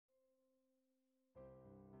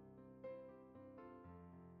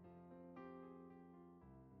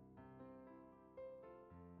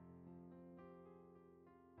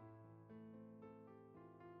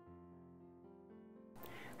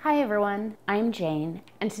Hi everyone, I'm Jane,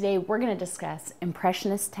 and today we're going to discuss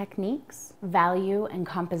Impressionist techniques, value and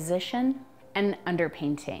composition, and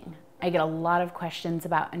underpainting. I get a lot of questions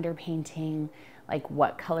about underpainting, like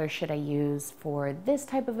what color should I use for this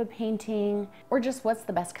type of a painting, or just what's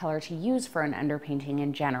the best color to use for an underpainting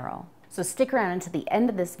in general. So stick around until the end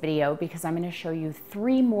of this video because I'm going to show you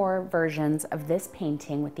 3 more versions of this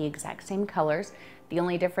painting with the exact same colors. The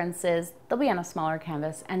only difference is they'll be on a smaller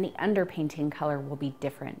canvas and the underpainting color will be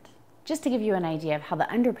different. Just to give you an idea of how the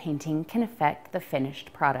underpainting can affect the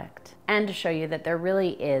finished product. And to show you that there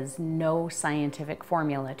really is no scientific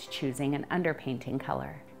formula to choosing an underpainting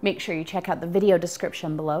color. Make sure you check out the video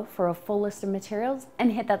description below for a full list of materials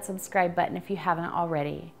and hit that subscribe button if you haven't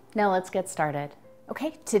already. Now let's get started.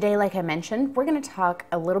 Okay, today, like I mentioned, we're going to talk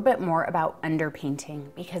a little bit more about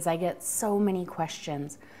underpainting because I get so many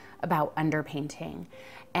questions about underpainting.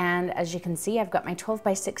 And as you can see, I've got my 12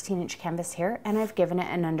 by 16 inch canvas here and I've given it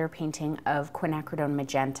an underpainting of Quinacridone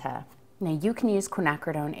Magenta. Now you can use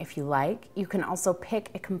quinacridone if you like. You can also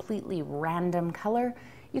pick a completely random color.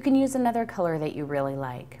 You can use another color that you really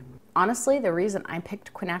like. Honestly, the reason I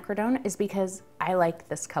picked quinacridone is because I like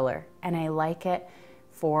this color and I like it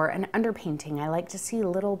for an underpainting. I like to see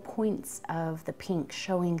little points of the pink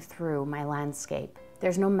showing through my landscape.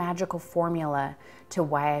 There's no magical formula to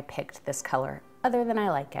why I picked this color, other than I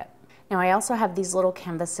like it. Now I also have these little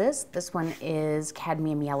canvases. This one is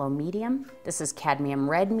Cadmium Yellow Medium, this is Cadmium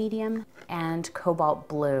Red Medium, and Cobalt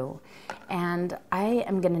Blue. And I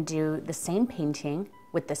am gonna do the same painting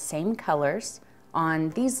with the same colors on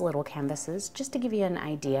these little canvases, just to give you an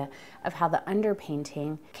idea of how the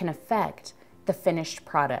underpainting can affect the finished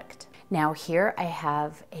product. Now here I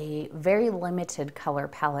have a very limited color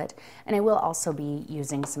palette and I will also be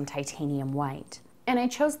using some titanium white. And I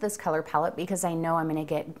chose this color palette because I know I'm going to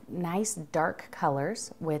get nice dark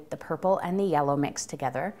colors with the purple and the yellow mixed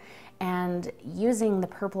together. And using the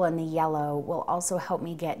purple and the yellow will also help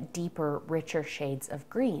me get deeper, richer shades of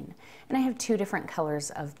green. And I have 2 different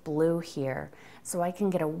colors of blue here, so I can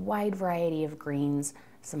get a wide variety of greens,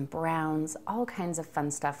 some browns, all kinds of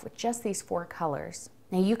fun stuff with just these 4 colors.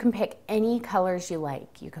 Now you can pick any colors you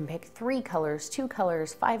like. You can pick 3 colors, 2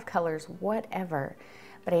 colors, 5 colors, whatever.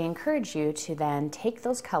 But I encourage you to then take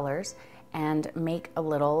those colors and make a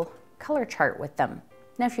little color chart with them.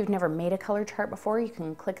 Now if you've never made a color chart before, you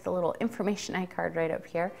can click the little information icon right up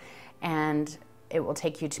here and it will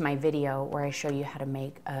take you to my video where I show you how to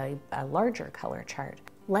make a larger color chart.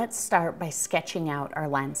 Let's start by sketching out our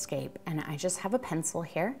landscape. And I just have a pencil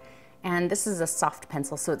here, and this is a soft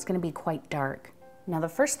pencil, so it's going to be quite dark. Now the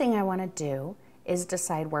first thing I want to do is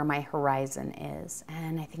decide where my horizon is.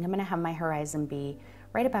 And I think I'm going to have my horizon be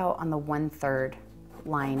right about on the 1/3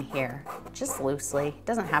 line here, just loosely. It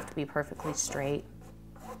doesn't have to be perfectly straight.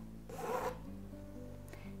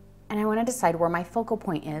 And I want to decide where my focal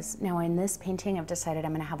point is. Now in this painting, I've decided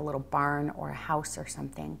I'm going to have a little barn or a house or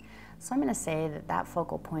something. So I'm going to say that that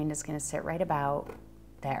focal point is going to sit right about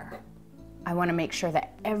there. I want to make sure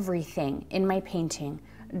that everything in my painting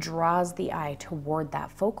draws the eye toward that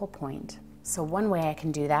focal point. So one way I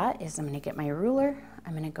can do that is I'm going to get my ruler.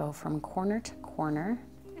 I'm going to go from corner to corner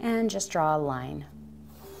and just draw a line.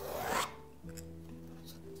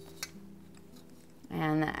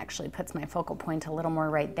 And that actually puts my focal point a little more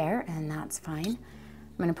right there, and that's fine.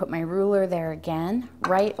 I'm going to put my ruler there again,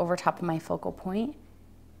 right over top of my focal point.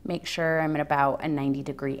 Make sure I'm at about a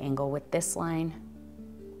 90-degree angle with this line.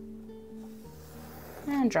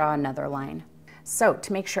 And draw another line. So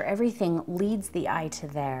to make sure everything leads the eye to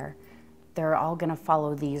there, they're all going to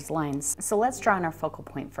follow these lines. So let's draw in our focal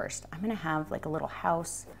point first. I'm going to have like a little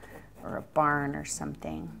house or a barn or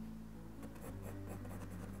something.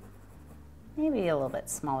 Maybe a little bit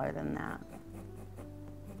smaller than that.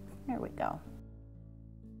 There we go.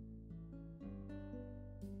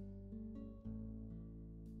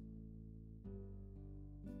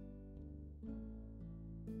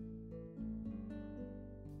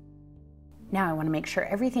 Now I want to make sure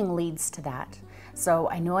everything leads to that. So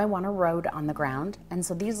I know I want a road on the ground, and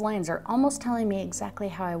so these lines are almost telling me exactly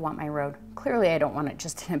how I want my road. Clearly I don't want it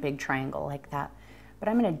just in a big triangle like that, but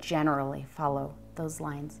I'm going to generally follow those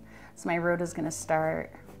lines. So my road is going to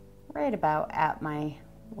start right about at my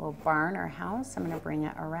little barn or house. I'm going to bring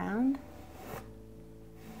it around.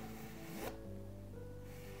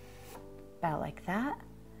 About like that.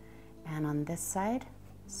 And on this side,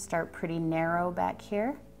 start pretty narrow back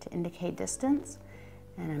here to indicate distance,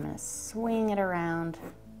 and I'm going to swing it around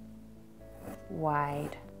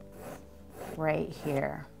wide right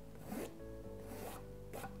here.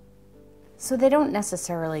 So they don't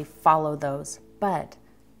necessarily follow those, but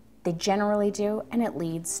they generally do, and it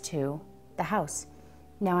leads to the house.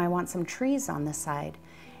 Now I want some trees on the side,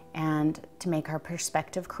 and to make our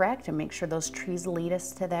perspective correct and make sure those trees lead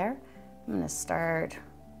us to there, I'm going to start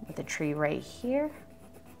with a tree right here,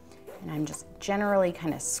 and I'm just generally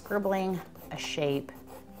kind of scribbling a shape,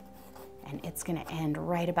 and it's going to end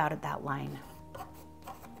right about at that line.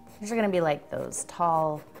 These are going to be like those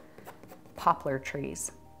tall poplar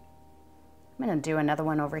trees. I'm going to do another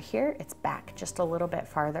one over here. It's back just a little bit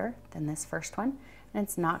farther than this first one, and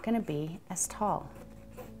it's not going to be as tall.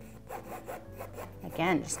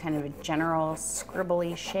 Again, just kind of a general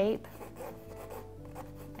scribbly shape,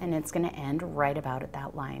 and it's going to end right about at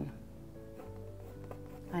that line.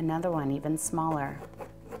 Another one even smaller.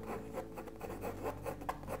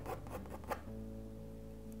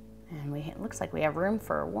 And it looks like we have room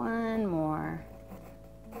for one more.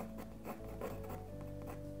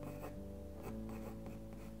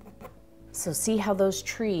 So see how those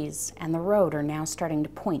trees and the road are now starting to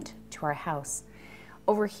point to our house.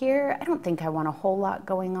 Over here, I don't think I want a whole lot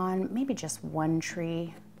going on, maybe just one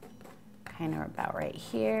tree, kind of about right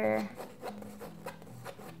here.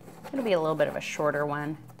 It'll be a little bit of a shorter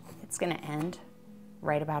one. It's gonna end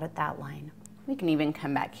right about at that line. We can even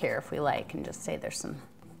come back here if we like and just say there's some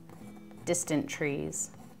distant trees.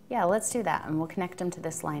 Yeah, let's do that, and we'll connect them to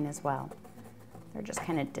this line as well. They're just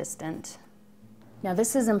kind of distant. Now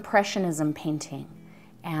this is Impressionism painting,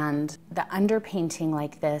 and the underpainting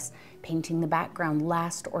like this, painting the background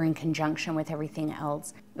last or in conjunction with everything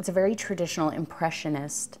else, it's a very traditional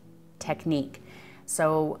Impressionist technique.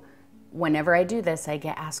 So whenever I do this, I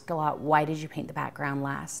get asked a lot, why did you paint the background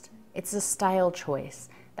last? It's a style choice.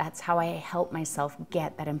 That's how I help myself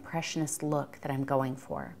get that Impressionist look that I'm going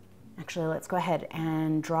for. Actually, let's go ahead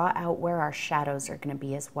and draw out where our shadows are going to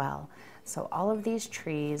be as well. So all of these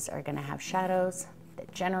trees are going to have shadows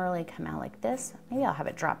that generally come out like this. Maybe I'll have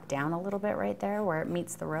it drop down a little bit right there where it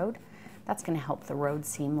meets the road. That's going to help the road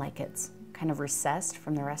seem like it's kind of recessed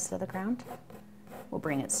from the rest of the ground. We'll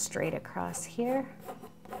bring it straight across here,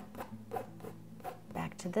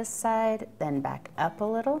 back to this side, then back up a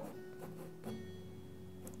little,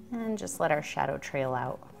 and just let our shadow trail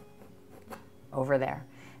out over there.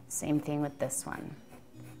 Same thing with this one.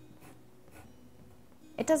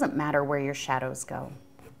 It doesn't matter where your shadows go.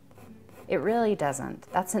 It really doesn't.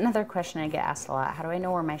 That's another question I get asked a lot. How do I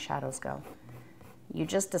know where my shadows go? You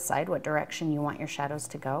just decide what direction you want your shadows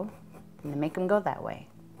to go, and then make them go that way.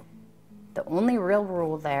 The only real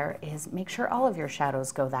rule there is make sure all of your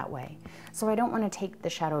shadows go that way. So I don't want to take the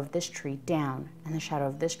shadow of this tree down and the shadow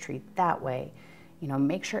of this tree that way. You know,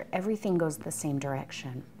 make sure everything goes the same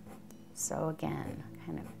direction. So again,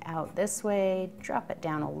 kind of out this way, drop it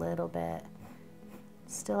down a little bit,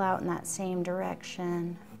 still out in that same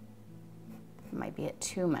direction. It might be at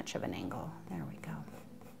too much of an angle. There we go.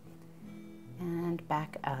 And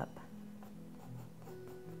back up.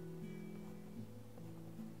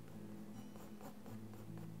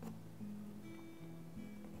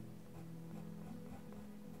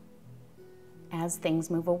 As things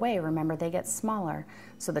move away, remember they get smaller.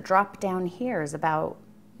 So the drop down here is about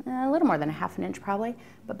a little more than a ½ inch probably,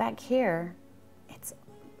 but back here, it's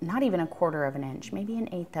not even a ¼ of an inch, maybe an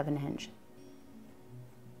 1/8 of an inch.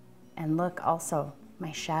 And look also,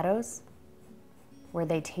 my shadows, where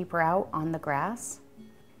they taper out on the grass,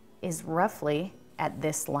 is roughly at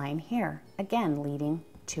this line here, again leading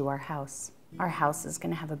to our house. Our house is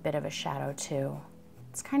gonna have a bit of a shadow too.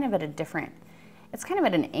 It's kind of at a different, it's kind of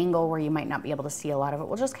at an angle where you might not be able to see a lot of it.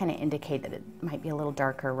 We'll just kind of indicate that it might be a little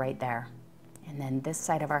darker right there. And then this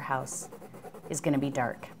side of our house is going to be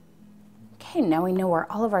dark. Okay, now we know where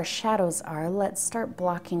all of our shadows are. Let's start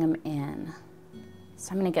blocking them in.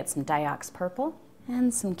 So I'm going to get some Dioxazine Purple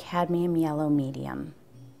and some Cadmium Yellow Medium.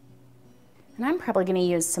 And I'm probably going to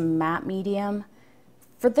use some matte medium.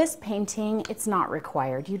 For this painting, it's not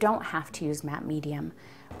required. You don't have to use matte medium.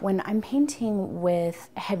 When I'm painting with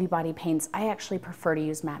heavy body paints, I actually prefer to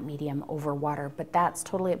use matte medium over water, but that's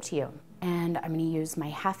totally up to you. And I'm going to use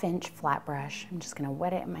my ½ inch flat brush. I'm just going to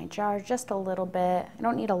wet it in my jar just a little bit. I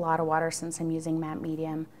don't need a lot of water since I'm using matte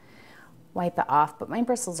medium. Wipe it off, but my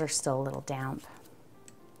bristles are still a little damp.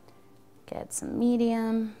 Get some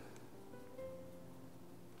medium.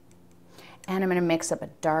 And I'm going to mix up a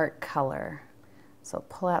dark color. So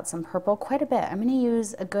pull out some purple, quite a bit. I'm going to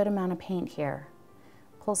use a good amount of paint here.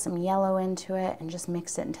 Pull some yellow into it and just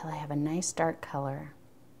mix it until I have a nice dark color.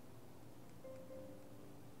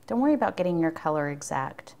 Don't worry about getting your color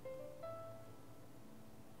exact.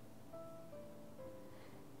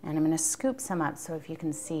 And I'm going to scoop some up so if you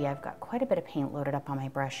can see, I've got quite a bit of paint loaded up on my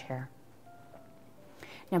brush here.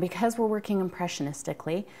 Now because we're working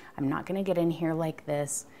impressionistically, I'm not going to get in here like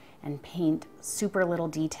this and paint super little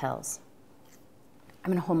details.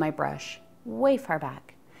 I'm gonna hold my brush way far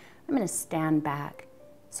back. I'm gonna stand back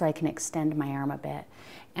so I can extend my arm a bit.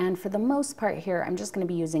 And for the most part here, I'm just gonna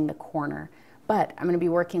be using the corner, but I'm gonna be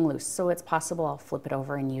working loose, so it's possible I'll flip it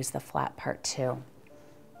over and use the flat part too.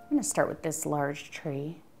 I'm gonna start with this large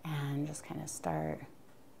tree and just kind of start,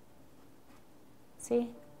 see?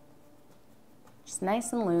 Just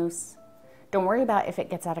nice and loose. Don't worry about if it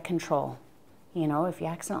gets out of control. You know, if you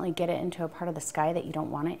accidentally get it into a part of the sky that you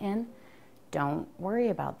don't want it in, don't worry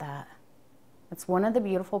about that. That's one of the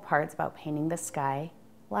beautiful parts about painting the sky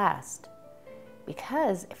last.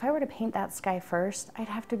 Because if I were to paint that sky first, I'd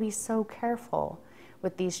have to be so careful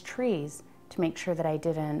with these trees to make sure that I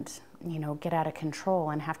didn't, you know, get out of control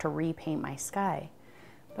and have to repaint my sky.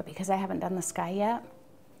 But because I haven't done the sky yet,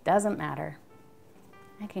 doesn't matter.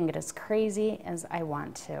 I can get as crazy as I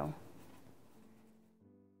want to.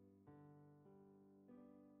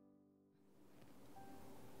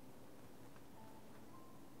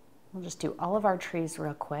 We'll just do all of our trees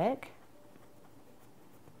real quick.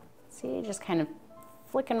 See, just kind of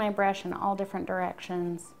flicking my brush in all different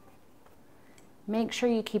directions. Make sure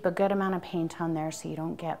you keep a good amount of paint on there so you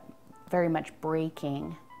don't get very much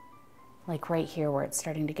breaking, like right here where it's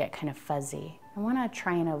starting to get kind of fuzzy. I want to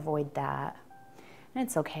try and avoid that. And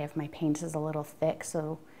it's okay if my paint is a little thick,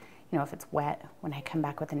 so you know, if it's wet, when I come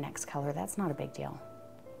back with the next color, that's not a big deal.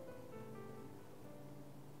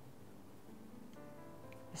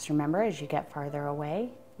 Just remember, as you get farther away,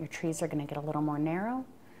 your trees are going to get a little more narrow,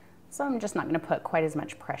 so I'm just not going to put quite as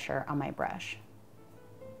much pressure on my brush.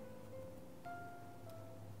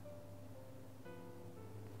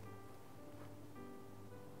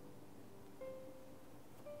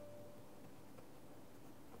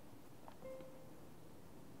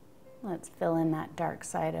 Let's fill in that dark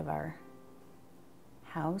side of our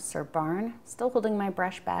house or barn. Still holding my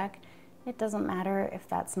brush back. It doesn't matter if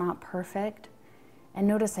that's not perfect. And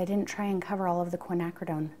notice I didn't try and cover all of the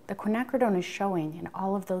quinacridone. The quinacridone is showing in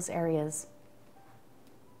all of those areas.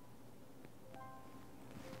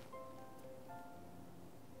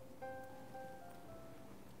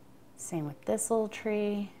 Same with this little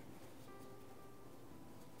tree.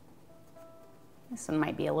 This one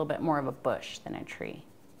might be a little bit more of a bush than a tree.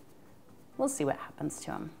 We'll see what happens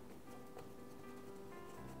to him.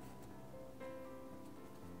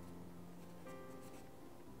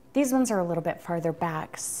 These ones are a little bit farther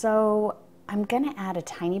back, so I'm gonna add a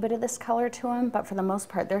tiny bit of this color to them, but for the most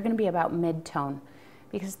part, they're gonna be about mid-tone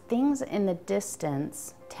because things in the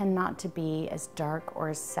distance tend not to be as dark or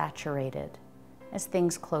as saturated as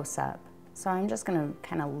things close up. So I'm just gonna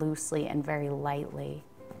kind of loosely and very lightly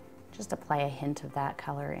just apply a hint of that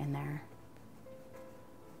color in there.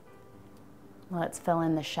 Let's fill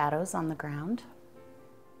in the shadows on the ground.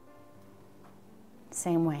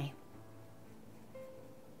 Same way.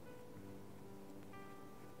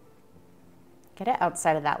 Get it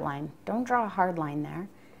outside of that line. Don't draw a hard line there.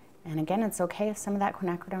 And again, it's okay if some of that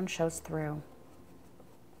quinacridone shows through.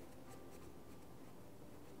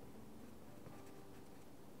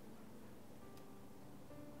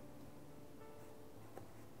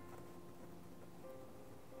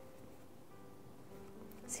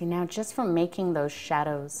 See, now just from making those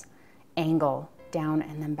shadows angle down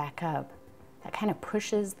and then back up, that kind of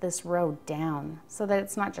pushes this row down so that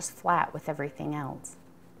it's not just flat with everything else.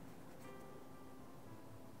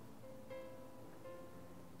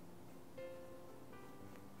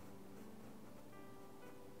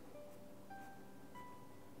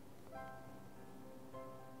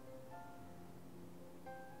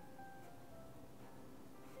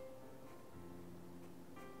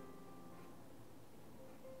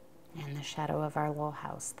 The shadow of our little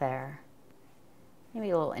house there.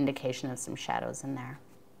 Maybe a little indication of some shadows in there.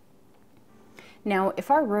 Now,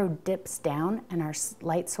 if our road dips down and our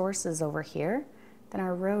light source is over here, then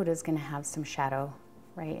our road is going to have some shadow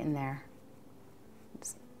right in there.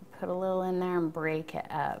 Just put a little in there and break it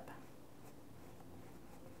up.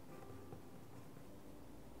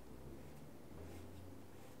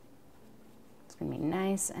 It's going to be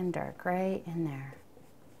nice and dark right in there.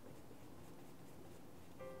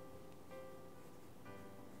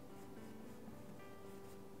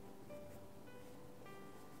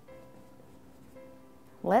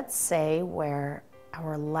 Let's say where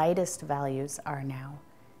our lightest values are now.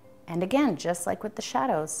 And again, just like with the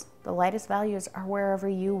shadows, the lightest values are wherever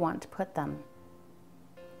you want to put them.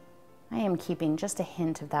 I am keeping just a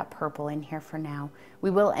hint of that purple in here for now.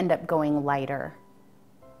 We will end up going lighter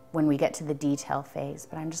when we get to the detail phase,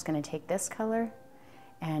 but I'm just going to take this color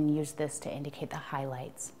and use this to indicate the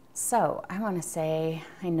highlights. So I want to say,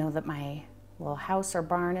 I know that my little house or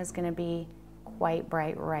barn is going to be quite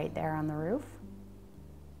bright right there on the roof.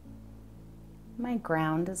 My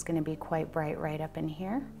ground is going to be quite bright right up in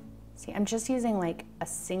here. See, I'm just using like a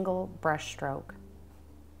single brush stroke.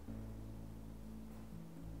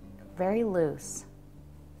 Very loose.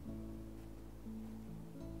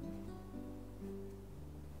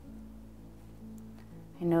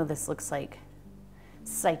 I know this looks like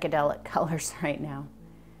psychedelic colors right now,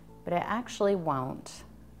 but it actually won't.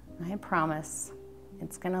 I promise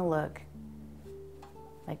it's gonna look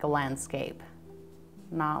like a landscape,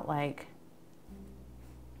 not like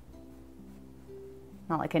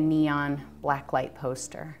a neon blacklight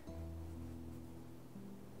poster.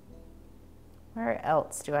 Where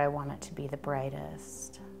else do I want it to be the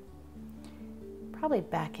brightest? Probably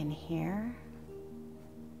back in here.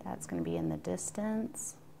 That's going to be in the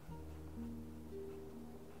distance.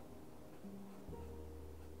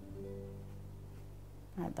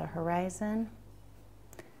 At the horizon.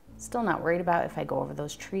 Still not worried about if I go over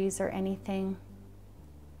those trees or anything.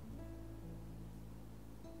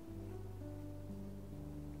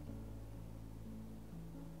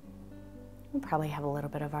 We'll probably have a little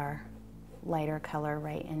bit of our lighter color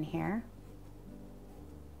right in here.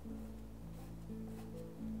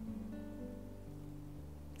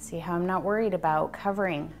 See how I'm not worried about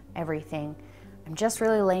covering everything. I'm just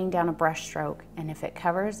really laying down a brush stroke, and if it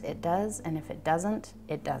covers, it does, and if it doesn't,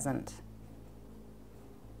 it doesn't.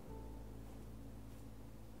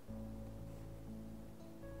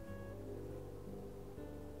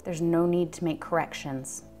 There's no need to make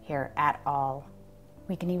corrections here at all.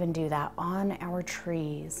 We can even do that on our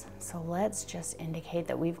trees. So let's just indicate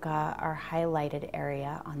that we've got our highlighted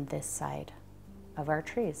area on this side of our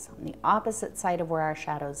trees, on the opposite side of where our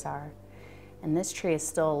shadows are. And this tree is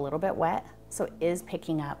still a little bit wet, so it is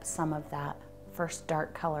picking up some of that first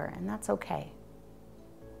dark color, and that's okay.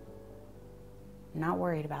 I'm not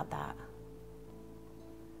worried about that.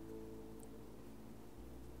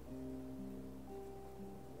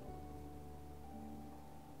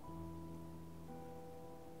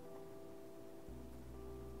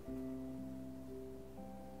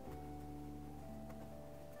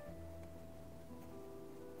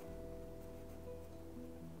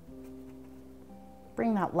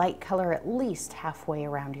 Bring that light color at least halfway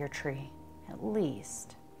around your tree, at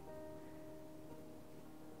least.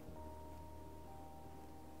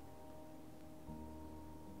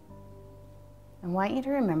 I want you to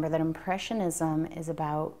remember that Impressionism is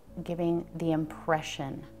about giving the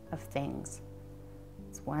impression of things.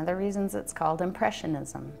 It's one of the reasons it's called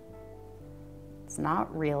Impressionism. It's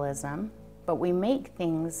not realism, but we make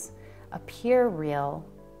things appear real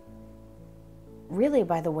really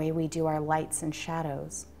by the way we do our lights and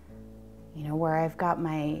shadows. You know, where I've got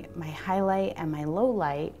my highlight and my low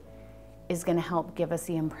light is going to help give us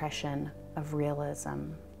the impression of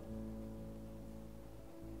realism.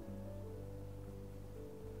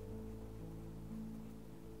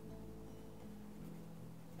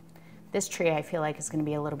 This tree I feel like is going to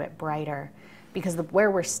be a little bit brighter because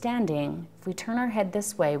where we're standing, if we turn our head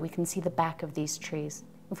this way, we can see the back of these trees.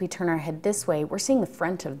 If we turn our head this way, we're seeing the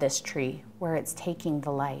front of this tree where it's taking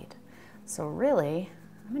the light. So really,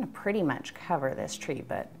 I'm going to pretty much cover this tree,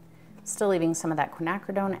 but still leaving some of that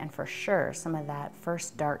quinacridone and for sure some of that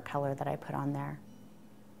first dark color that I put on there.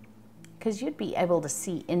 Because you'd be able to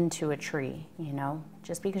see into a tree, you know.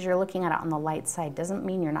 Just because you're looking at it on the light side doesn't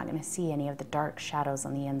mean you're not going to see any of the dark shadows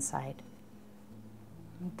on the inside.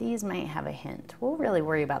 These might have a hint. We'll really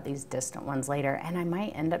worry about these distant ones later, and I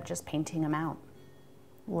might end up just painting them out.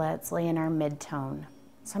 Let's lay in our mid-tone.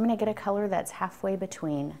 So I'm going to get a color that's halfway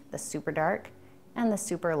between the super dark and the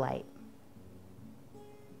super light.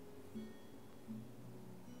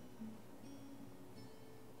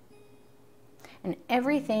 And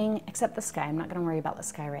everything except the sky, I'm not going to worry about the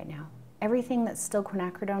sky right now. Everything that's still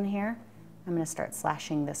quinacridone here, I'm going to start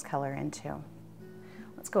slashing this color into.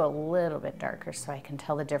 Let's go a little bit darker so I can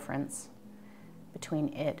tell the difference between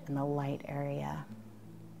it and the light area.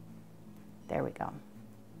 There we go.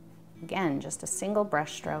 Again, just a single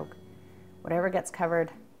brush stroke. Whatever gets covered,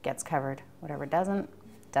 gets covered. Whatever doesn't,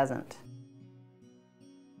 doesn't.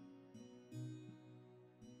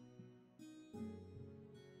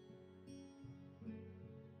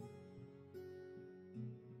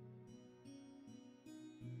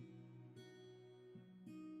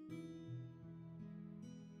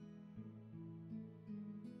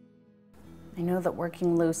 I know that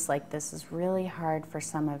working loose like this is really hard for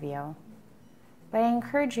some of you, but I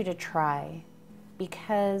encourage you to try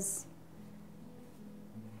because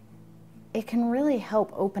it can really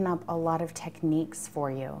help open up a lot of techniques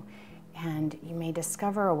for you, and you may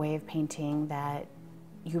discover a way of painting that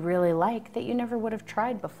you really like that you never would have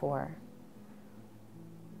tried before.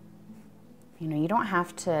 You know, you don't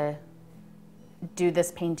have to do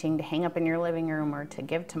this painting to hang up in your living room or to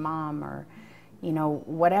give to mom or, you know,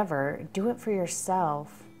 whatever. Do it for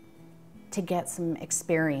yourself to get some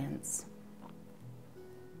experience.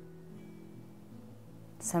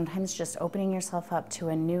 Sometimes just opening yourself up to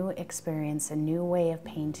a new experience, a new way of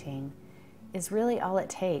painting is really all it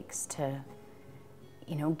takes to,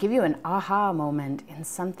 you know, give you an aha moment in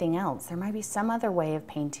something else. There might be some other way of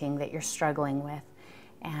painting that you're struggling with,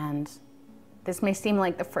 and this may seem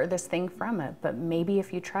like the furthest thing from it, but maybe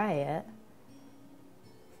if you try it,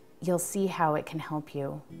 you'll see how it can help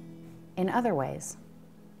you in other ways.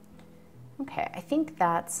 Okay, I think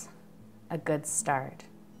that's a good start.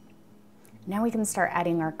 Now we can start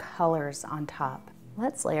adding our colors on top.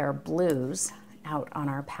 Let's lay our blues out on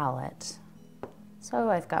our palette. So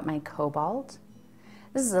I've got my Cobalt.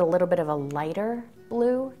 This is a little bit of a lighter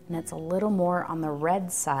blue, and it's a little more on the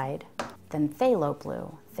red side than Phthalo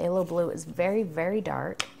Blue. Phthalo Blue is very, very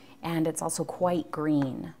dark, and it's also quite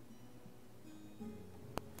green.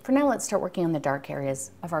 For now, let's start working on the dark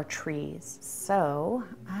areas of our trees. So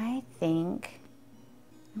I think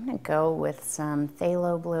I'm gonna go with some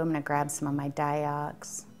Phthalo Blue. I'm gonna grab some of my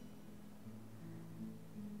Diox.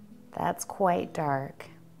 That's quite dark.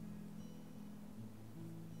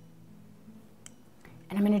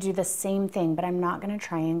 And I'm gonna do the same thing, but I'm not gonna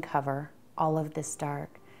try and cover all of this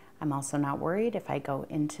dark. I'm also not worried if I go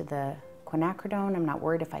into the quinacridone. I'm not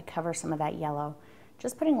worried if I cover some of that yellow.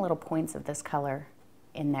 Just putting little points of this color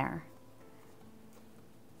in there.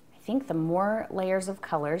 I think the more layers of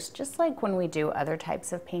colors, just like when we do other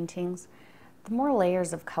types of paintings, the more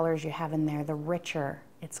layers of colors you have in there, the richer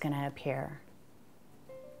it's going to appear.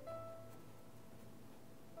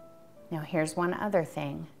 Now here's one other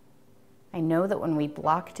thing. I know that when we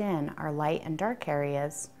blocked in our light and dark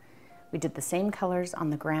areas, we did the same colors on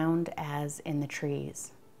the ground as in the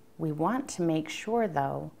trees. We want to make sure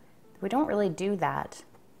though, that we don't really do that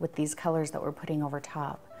with these colors that we're putting over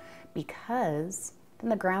top, because then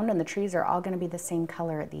the ground and the trees are all going to be the same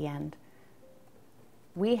color at the end.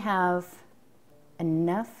 We have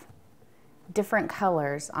enough different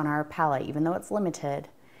colors on our palette, even though it's limited,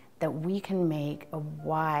 that we can make a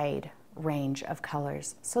wide range of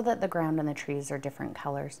colors so that the ground and the trees are different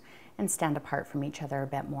colors and stand apart from each other a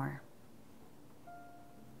bit more.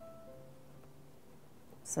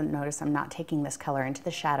 So notice I'm not taking this color into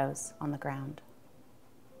the shadows on the ground.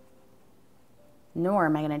 Nor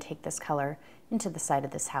am I going to take this color into the side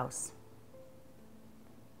of this house.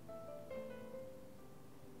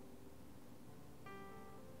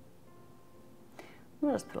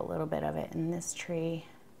 We'll just put a little bit of it in this tree.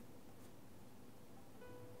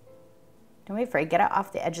 Don't be afraid, get it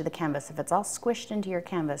off the edge of the canvas. If it's all squished into your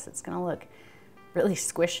canvas, it's going to look really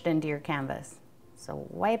squished into your canvas. So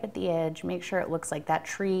wipe at the edge, make sure it looks like that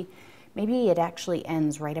tree. Maybe it actually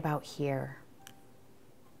ends right about here.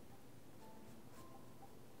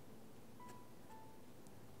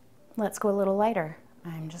 Let's go a little lighter.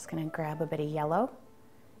 I'm just going to grab a bit of yellow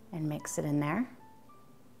and mix it in there.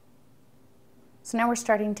 So now we're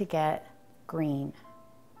starting to get green.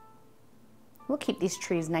 We'll keep these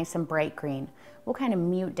trees nice and bright green. We'll kind of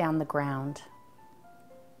mute down the ground.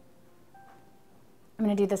 I'm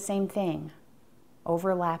going to do the same thing,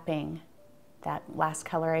 overlapping that last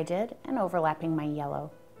color I did and overlapping my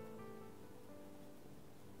yellow.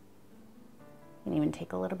 And even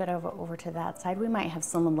take a little bit of it over to that side. We might have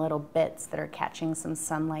some little bits that are catching some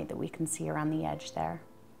sunlight that we can see around the edge there.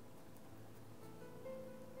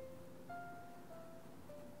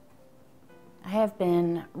 I have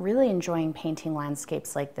been really enjoying painting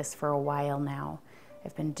landscapes like this for a while now.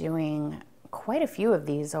 I've been doing quite a few of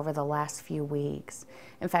these over the last few weeks.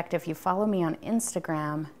 In fact, if you follow me on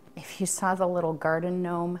Instagram, if you saw the little garden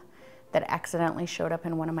gnome that accidentally showed up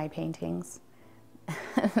in one of my paintings,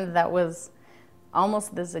 that was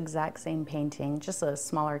almost this exact same painting, just a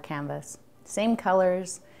smaller canvas. Same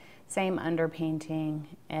colors, same underpainting,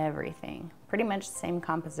 everything. Pretty much the same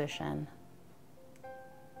composition.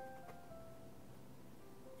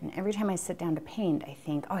 And every time I sit down to paint, I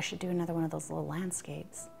think, oh, I should do another one of those little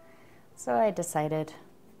landscapes. So I decided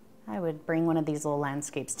I would bring one of these little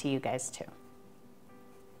landscapes to you guys too.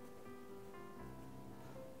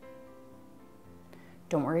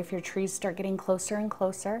 Don't worry if your trees start getting closer and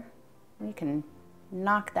closer. We can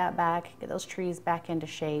knock that back, get those trees back into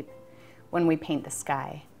shape when we paint the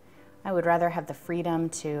sky. I would rather have the freedom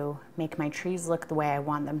to make my trees look the way I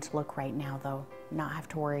want them to look right now though, not have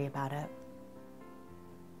to worry about it.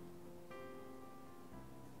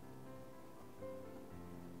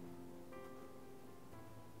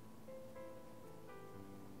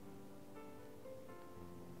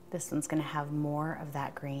 This one's going to have more of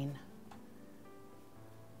that green.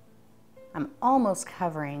 I'm almost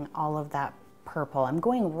covering all of that purple. I'm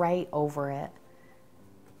going right over it.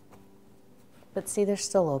 But see, there's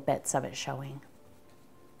still little bits of it showing.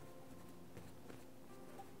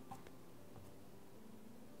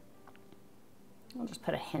 I'll just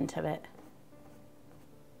put a hint of it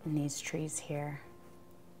in these trees here.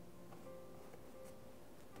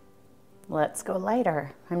 Let's go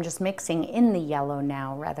lighter. I'm just mixing in the yellow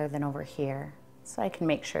now rather than over here, so I can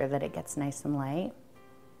make sure that it gets nice and light.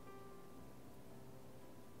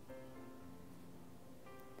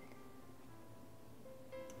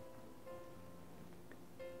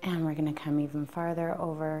 And we're going to come even farther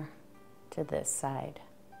over to this side.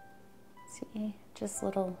 See, just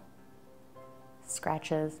little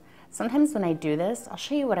scratches. Sometimes when I do this, I'll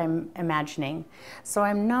show you what I'm imagining. So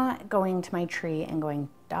I'm not going to my tree and going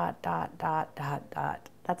dot, dot, dot, dot, dot.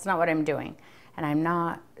 That's not what I'm doing. And I'm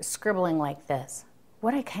not scribbling like this.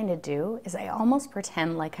 What I kind of do is I almost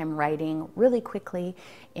pretend like I'm writing really quickly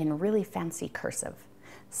in really fancy cursive.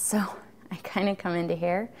 So I kind of come into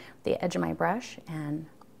here with the edge of my brush and,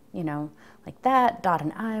 you know, like that, dot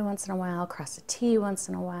an I once in a while, cross a T once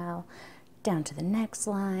in a while, down to the next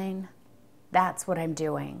line. That's what I'm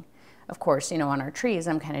doing. Of course, you know, on our trees,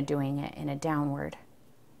 I'm kind of doing it in a downward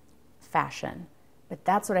fashion, but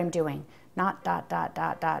that's what I'm doing, not dot, dot,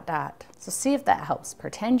 dot, dot, dot. So see if that helps.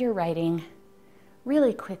 Pretend you're writing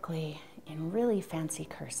really quickly in really fancy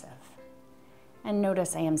cursive. And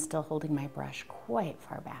notice I am still holding my brush quite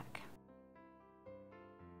far back.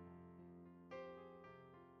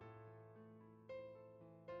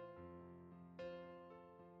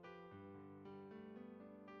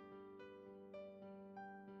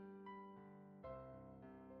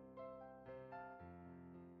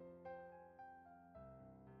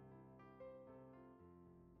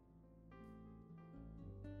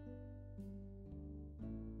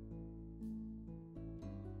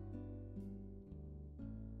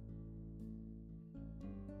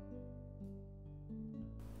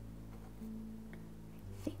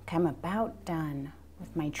 I'm about done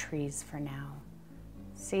with my trees for now.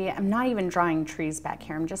 See, I'm not even drawing trees back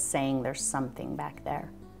here. I'm just saying there's something back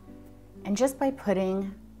there. And just by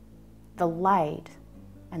putting the light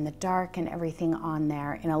and the dark and everything on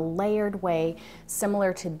there in a layered way,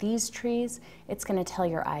 similar to these trees, it's gonna tell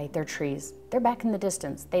your eye they're trees. They're back in the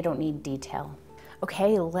distance. They don't need detail.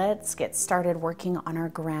 Okay, let's get started working on our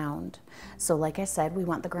ground. So like I said, we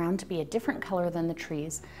want the ground to be a different color than the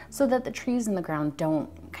trees so that the trees and the ground don't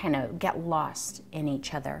kind of get lost in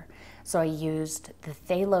each other. So I used the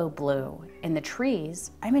Phthalo blue. In the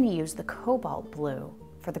trees, I'm going to use the Cobalt blue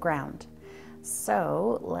for the ground.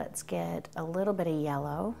 So let's get a little bit of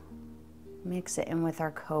yellow, mix it in with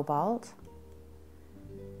our cobalt,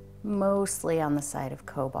 mostly on the side of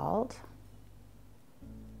cobalt.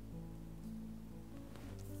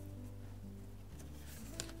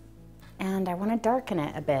 And I want to darken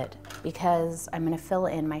it a bit because I'm going to fill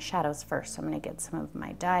in my shadows first. So I'm going to get some of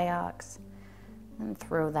my Diox and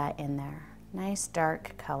throw that in there. Nice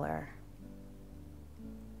dark color.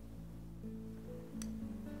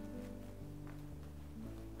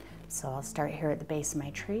 So I'll start here at the base of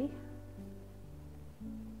my tree.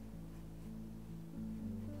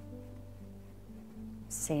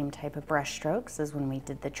 Same type of brush strokes as when we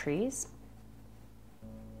did the trees.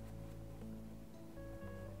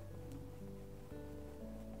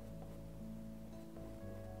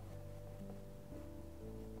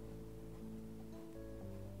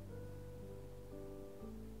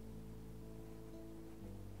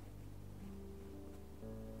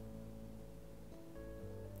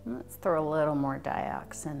 Let's throw a little more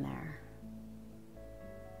Diox in there.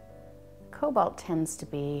 Cobalt tends to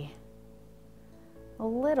be a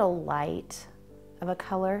little light of a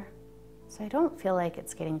color, so I don't feel like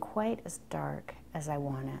it's getting quite as dark as I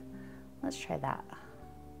want it. Let's try that.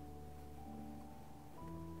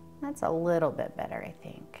 That's a little bit better, I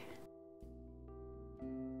think.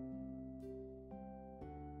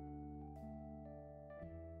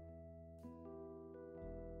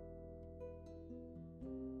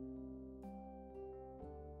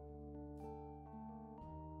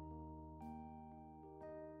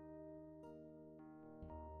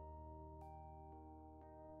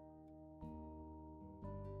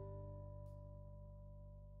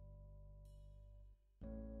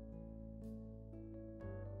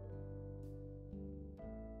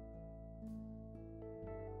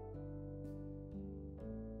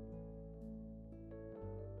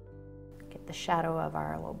 Get the shadow of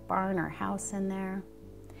our little barn or house in there.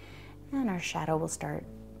 And our shadow will start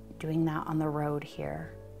doing that on the road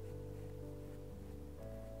here.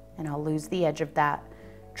 And I'll lose the edge of that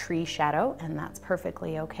tree shadow, and that's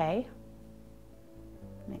perfectly okay.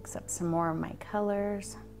 Mix up some more of my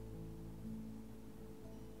colors.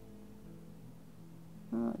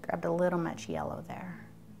 Oh, grabbed a little much yellow there.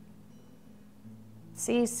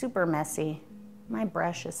 See, super messy. My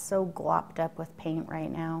brush is so glopped up with paint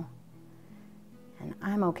right now, and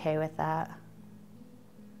I'm okay with that.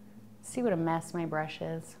 See what a mess my brush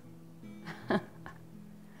is?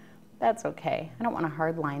 That's okay. I don't want a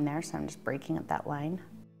hard line there, so I'm just breaking up that line.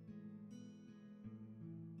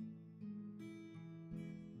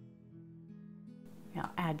 I'll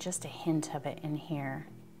add just a hint of it in here.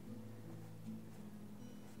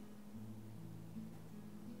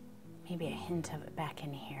 Maybe a hint of it back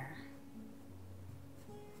in here.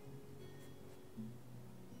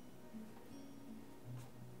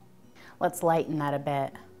 Let's lighten that a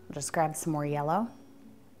bit. I'll just grab some more yellow.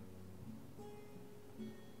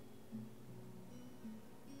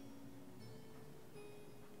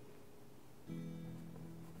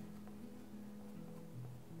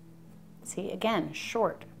 See, again,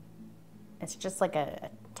 short. It's just like a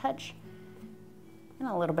touch and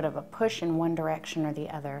a little bit of a push in one direction or the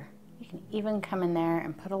other. You can even come in there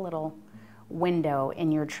and put a little window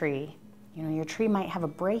in your tree. You know, your tree might have a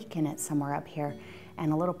break in it somewhere up here,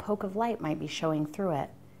 and a little poke of light might be showing through it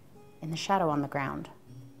in the shadow on the ground.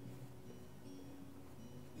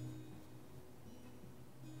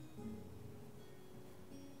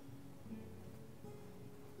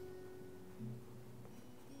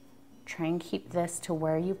 Try and keep this to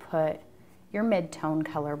where you put your mid-tone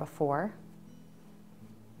color before.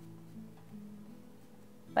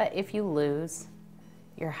 But if you lose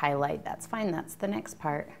your highlight, that's fine, that's the next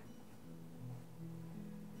part.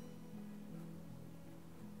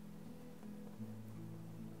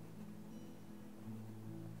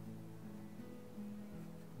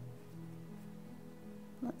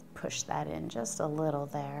 Let's push that in just a little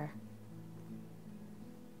there.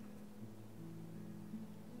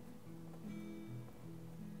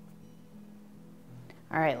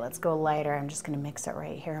 All right, let's go lighter. I'm just gonna mix it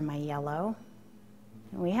right here in my yellow.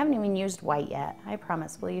 And we haven't even used white yet. I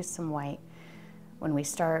promise we'll use some white when we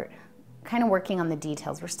start kind of working on the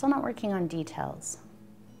details. We're still not working on details.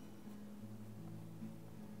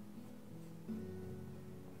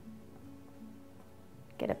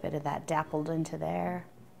 Get a bit of that dappled into there.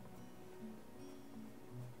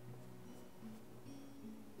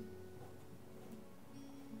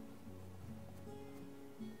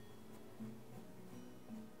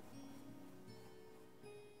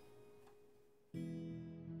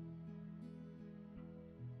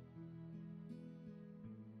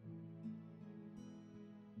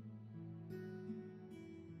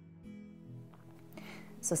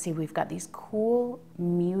 So see, we've got these cool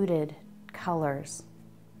muted colors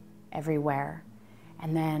everywhere.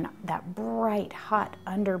 And then that bright, hot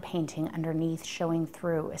underpainting underneath showing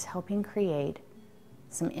through is helping create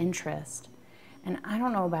some interest. And I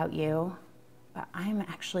don't know about you, but I'm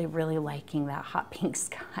actually really liking that hot pink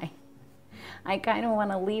sky. I kind of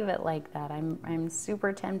want to leave it like that. I'm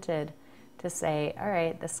super tempted to say, all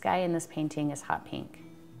right, the sky in this painting is hot pink.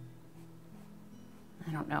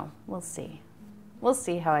 I don't know, we'll see. We'll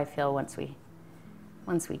see how I feel once we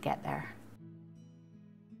get there.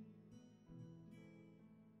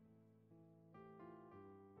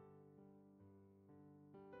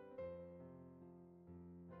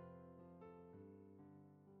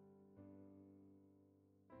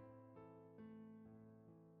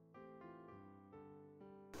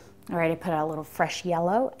 All right, I put out a little fresh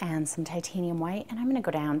yellow and some titanium white, and I'm gonna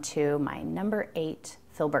go down to my number 8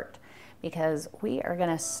 filbert, because we are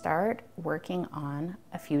gonna start working on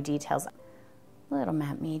a few details. A little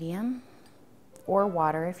matte medium, or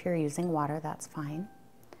water. If you're using water, that's fine.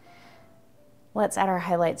 Let's add our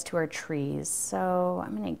highlights to our trees. So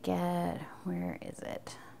I'm gonna get, where is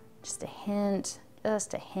it? Just a hint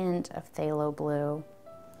of phthalo blue.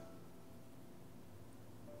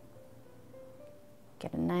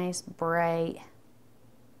 Get a nice bright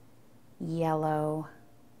yellow.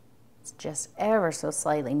 It's just ever so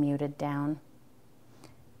slightly muted down.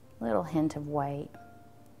 Little hint of white.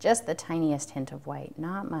 Just the tiniest hint of white,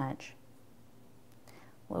 not much.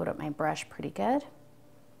 Load up my brush pretty good.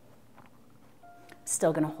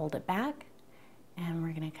 Still gonna hold it back, and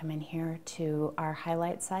we're gonna come in here to our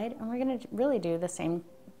highlight side, and we're gonna really do the same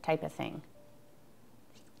type of thing.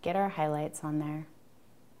 Get our highlights on there.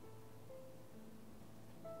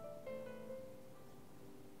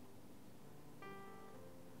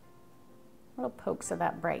 Little pokes of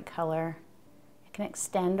that bright color. It can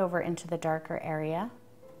extend over into the darker area.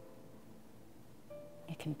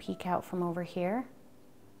 It can peek out from over here.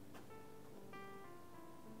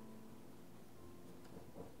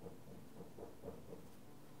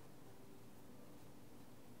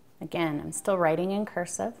 Again, I'm still writing in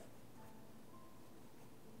cursive.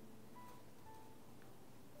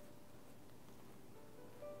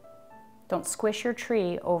 Don't squish your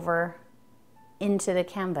tree over into the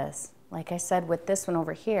canvas. Like I said with this one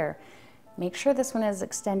over here, make sure this one is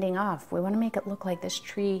extending off. We want to make it look like this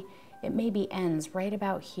tree, it maybe ends right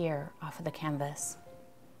about here off of the canvas.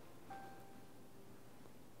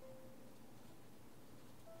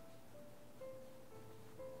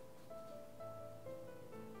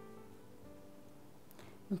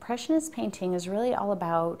 Impressionist painting is really all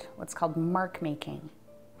about what's called mark making,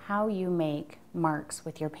 how you make marks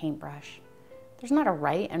with your paintbrush. There's not a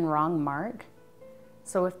right and wrong mark,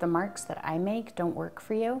 so if the marks that I make don't work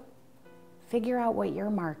for you, figure out what your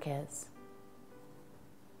mark is.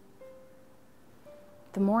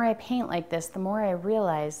 The more I paint like this, the more I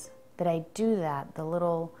realize that I do that, the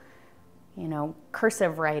little,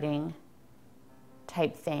 cursive writing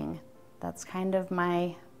type thing. That's kind of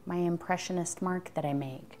my impressionist mark that I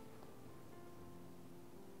make.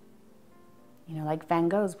 Like Van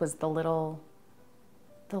Gogh's was the little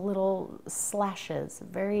slashes,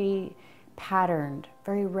 very patterned,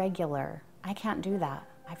 very regular. I can't do that.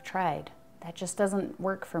 I've tried. That just doesn't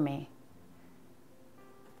work for me.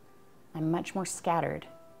 I'm much more scattered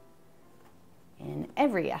in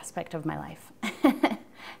every aspect of my life,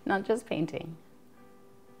 not just painting.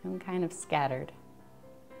 I'm kind of scattered.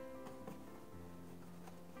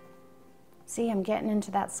 See, I'm getting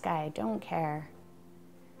into that sky. I don't care.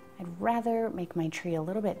 I'd rather make my tree a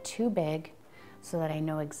little bit too big so that I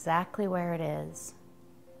know exactly where it is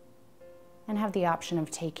and have the option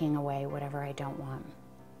of taking away whatever I don't want.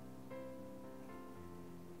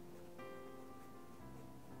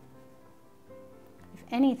 If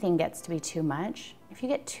anything gets to be too much, if you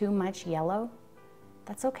get too much yellow,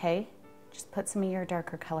 that's okay. Just put some of your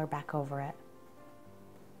darker color back over it.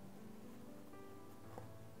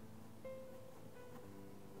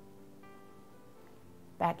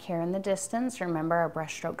 Back here in the distance, remember our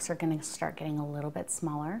brush strokes are going to start getting a little bit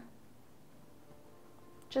smaller.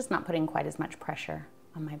 Just not putting quite as much pressure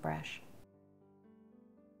on my brush.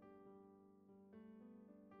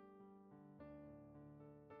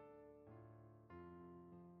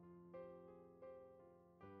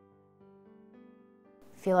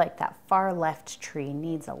 I feel like that far left tree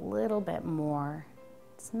needs a little bit more.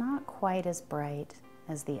 It's not quite as bright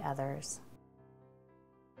as the others.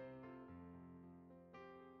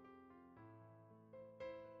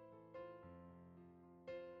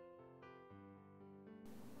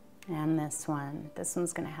 And this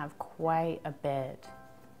one's gonna have quite a bit.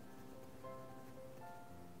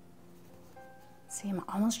 See, I'm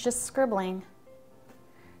almost just scribbling.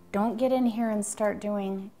 Don't get in here and start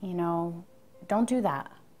doing, don't do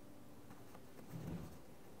that.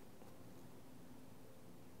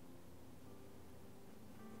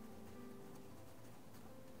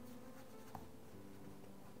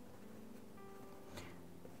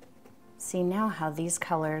 See now how these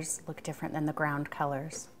colors look different than the ground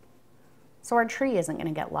colors. So our tree isn't going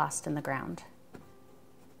to get lost in the ground.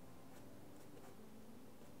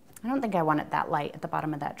 I don't think I want it that light at the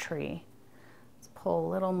bottom of that tree. Let's pull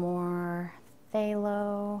a little more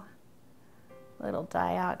phthalo, a little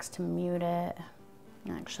diox to mute it.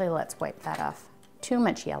 Actually, let's wipe that off. Too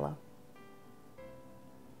much yellow.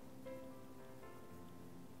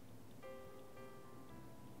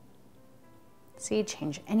 See,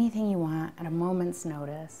 change anything you want at a moment's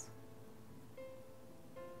notice.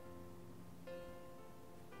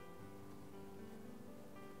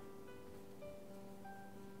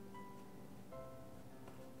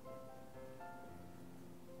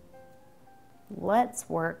 Let's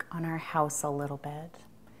work on our house a little bit.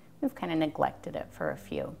 We've kind of neglected it for a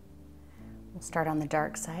few. We'll start on the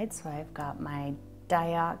dark side. So I've got my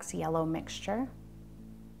Diox yellow mixture,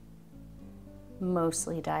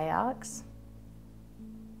 mostly Diox.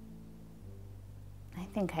 I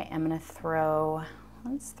think I am going to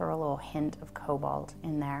let's throw a little hint of Cobalt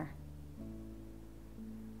in there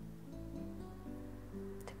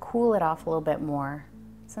to cool it off a little bit more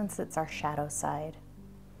since it's our shadow side.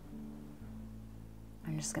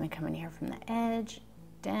 I'm just going to come in here from the edge,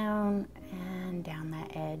 down, and down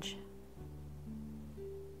that edge.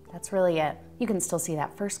 That's really it. You can still see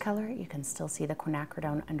that first color. You can still see the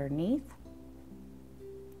quinacridone underneath.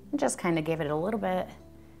 And just kind of give it a little bit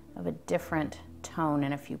of a different tone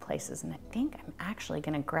in a few places. And I think I'm actually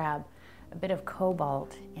going to grab a bit of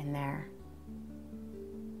cobalt in there.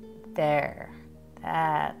 There.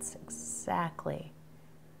 That's exactly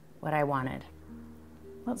what I wanted.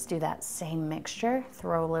 Let's do that same mixture.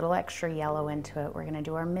 Throw a little extra yellow into it. We're going to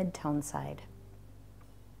do our mid-tone side.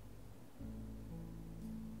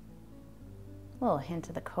 A little hint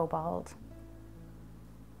of the cobalt.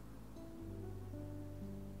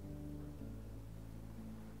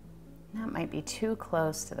 That might be too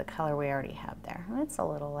close to the color we already have there. It's a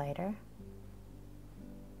little lighter.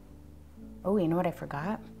 Oh, you know what I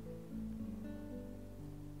forgot?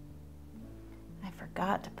 I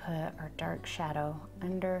forgot to put our dark shadow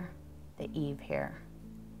under the eave here.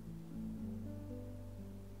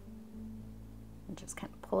 And just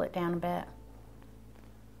kind of pull it down a bit.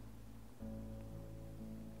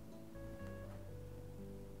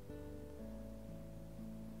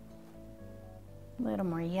 A little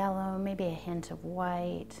more yellow, maybe a hint of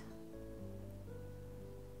white.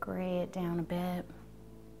 Gray it down a bit.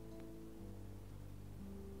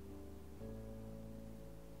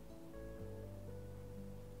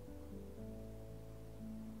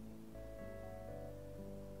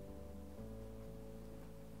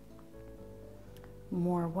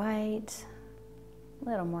 More white, a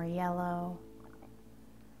little more yellow.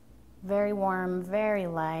 Very warm, very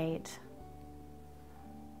light.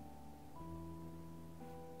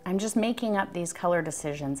 I'm just making up these color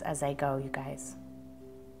decisions as I go, you guys.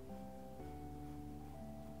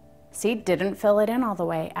 See, didn't fill it in all the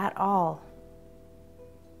way at all.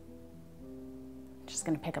 Just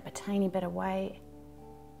gonna pick up a tiny bit of white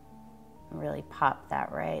and really pop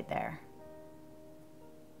that right there.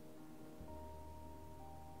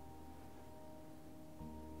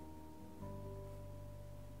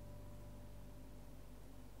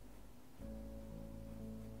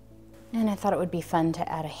 And I thought it would be fun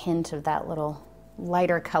to add a hint of that little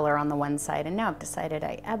lighter color on the one side, and now I've decided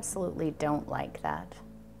I absolutely don't like that.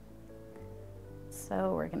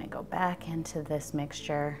 So we're gonna go back into this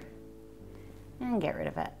mixture and get rid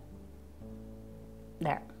of it.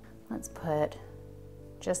 There. Let's put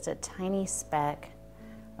just a tiny speck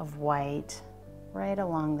of white right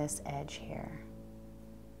along this edge here.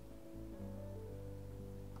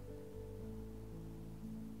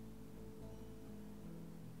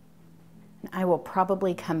 I will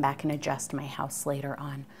probably come back and adjust my house later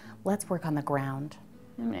on. Let's work on the ground.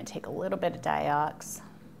 I'm gonna take a little bit of Diox,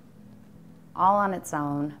 all on its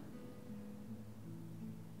own.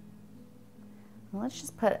 And let's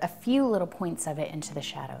just put a few little points of it into the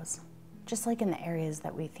shadows, just like in the areas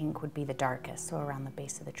that we think would be the darkest, so around the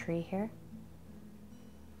base of the tree here.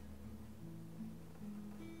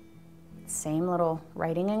 Same little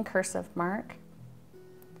writing in cursive mark,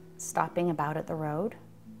 stopping about at the road.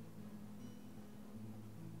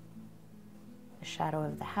 The shadow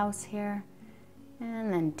of the house here,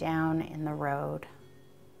 and then down in the road.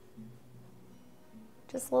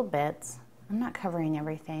 Just little bits. I'm not covering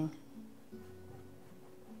everything.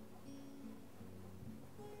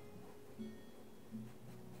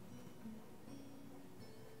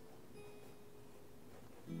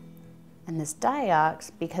 And this Diox,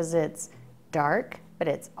 because it's dark, but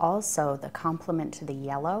it's also the complement to the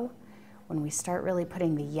yellow, when we start really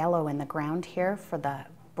putting the yellow in the ground here for the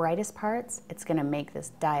brightest parts, it's going to make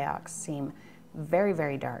this Diox seem very,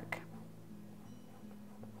 very dark.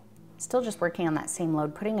 Still just working on that same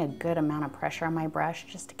load, putting a good amount of pressure on my brush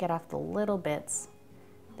just to get off the little bits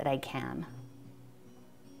that I can.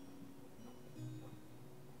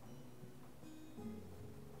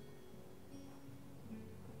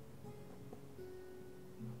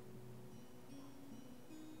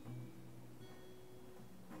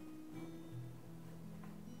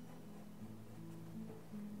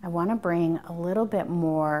 I want to bring a little bit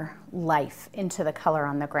more life into the color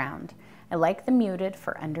on the ground. I like the muted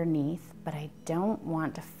for underneath, but I don't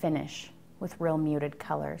want to finish with real muted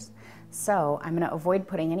colors. So I'm going to avoid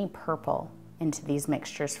putting any purple into these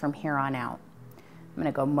mixtures from here on out. I'm going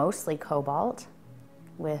to go mostly cobalt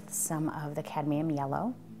with some of the cadmium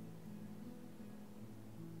yellow.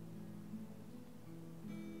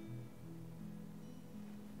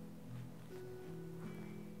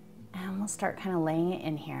 And we'll start kind of laying it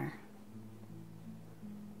in here.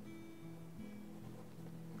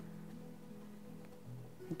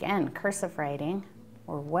 Again, cursive writing,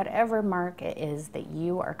 or whatever mark it is that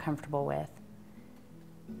you are comfortable with.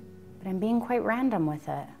 But I'm being quite random with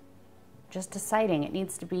it. Just deciding it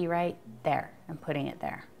needs to be right there and putting it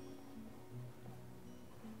there.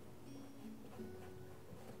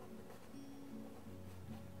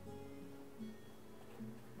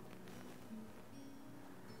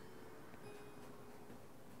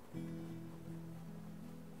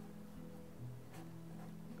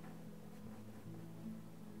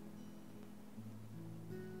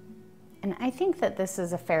 And I think that this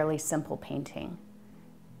is a fairly simple painting.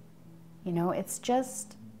 You know, it's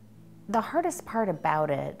just, the hardest part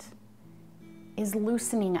about it is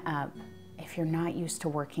loosening up if you're not used to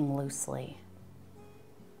working loosely.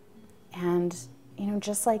 And, you know,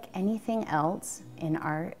 just like anything else in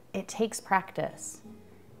art, it takes practice.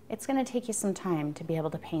 It's going to take you some time to be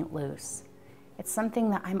able to paint loose. It's something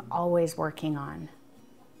that I'm always working on.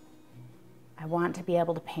 I want to be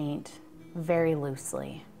able to paint very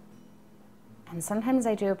loosely. And sometimes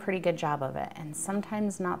I do a pretty good job of it, and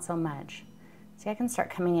sometimes not so much. See, I can start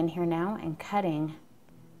coming in here now and cutting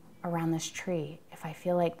around this tree. If I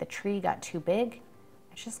feel like the tree got too big,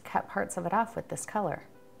 I just cut parts of it off with this color.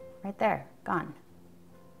 Right there, gone.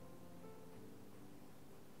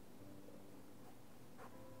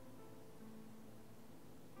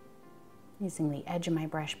 Using the edge of my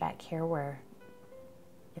brush back here where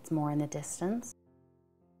it's more in the distance.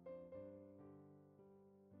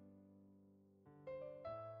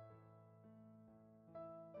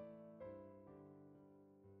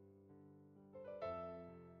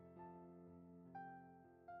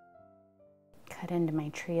 Cut into my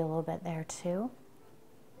tree a little bit there too.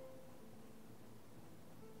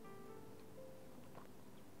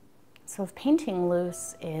 So if painting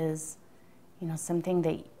loose is, you know, something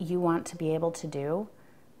that you want to be able to do,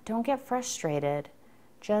 don't get frustrated.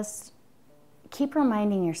 Just keep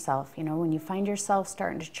reminding yourself, you know, when you find yourself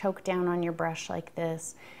starting to choke down on your brush like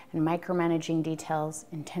this and micromanaging details,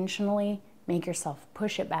 intentionally make yourself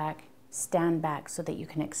push it back, stand back so that you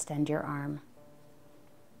can extend your arm.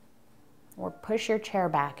 Or push your chair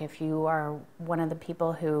back if you are one of the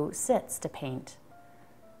people who sits to paint.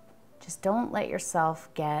 Just don't let yourself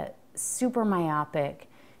get super myopic,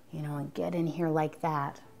 you know, and get in here like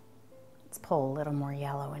that. Let's pull a little more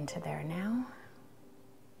yellow into there now.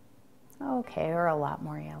 Okay, or a lot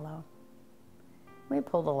more yellow. We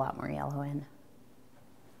pulled a lot more yellow in.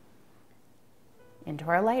 Into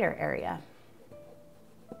our lighter area.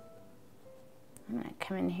 I'm gonna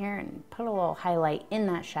come in here and put a little highlight in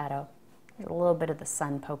that shadow. Get a little bit of the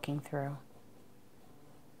sun poking through.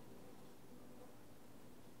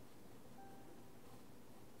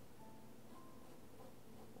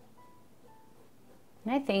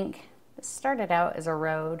 And I think this started out as a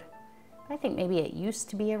road. I think maybe it used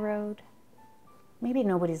to be a road. Maybe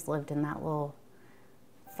nobody's lived in that little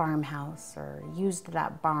farmhouse or used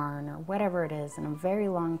that barn or whatever it is in a very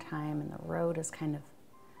long time, and the road has kind of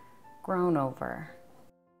grown over.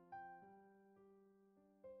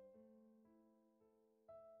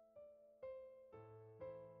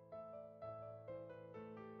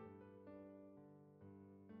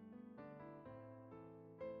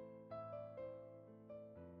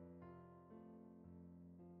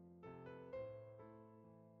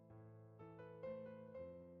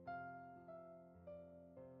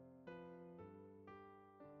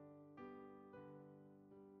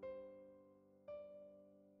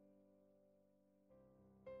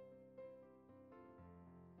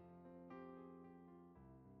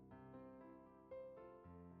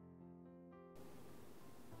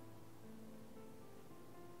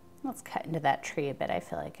 Let's cut into that tree a bit. I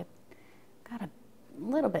feel like it got a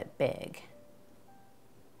little bit big.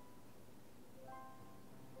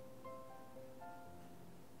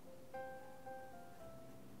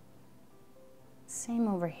 Same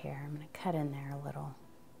over here. I'm going to cut in there a little.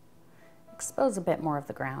 Expose a bit more of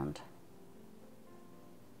the ground.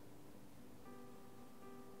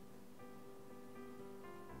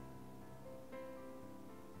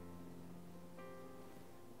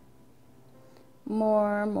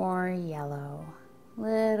 More yellow,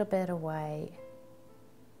 little bit of white.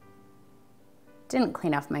 Didn't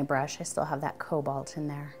clean off my brush, I still have that cobalt in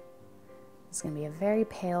there. It's going to be a very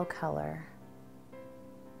pale color.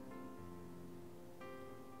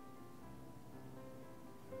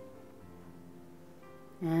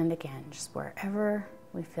 And again, just wherever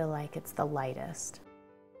we feel like it's the lightest.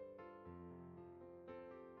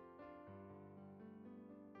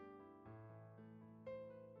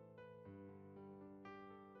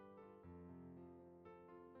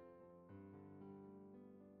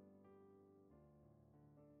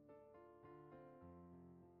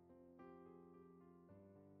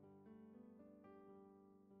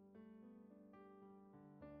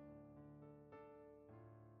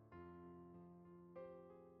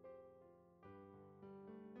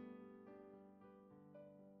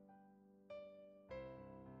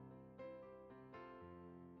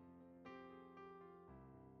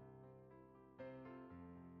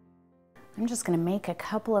 I'm just going to make a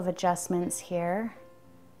couple of adjustments here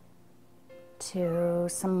to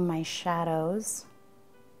some of my shadows.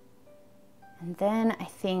 And then I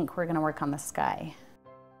think we're going to work on the sky.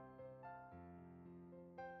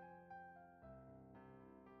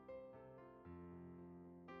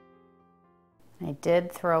 I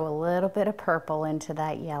did throw a little bit of purple into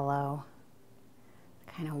that yellow,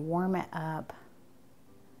 kind of warm it up.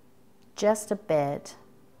 just a bit,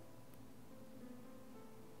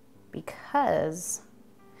 because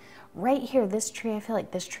right here, this tree, I feel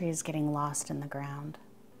like this tree is getting lost in the ground.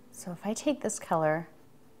 So if I take this color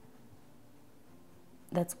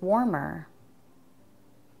that's warmer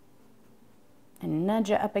and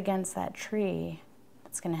nudge it up against that tree,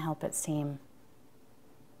 it's going to help it seem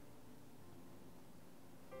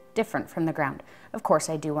different from the ground. Of course,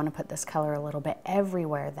 I do want to put this color a little bit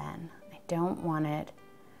everywhere then. I don't want it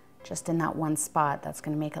just in that one spot. That's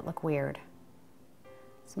going to make it look weird.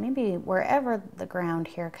 So maybe wherever the ground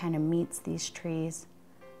here kind of meets these trees,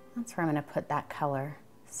 that's where I'm going to put that color.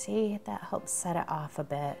 See, that helps set it off a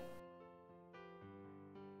bit.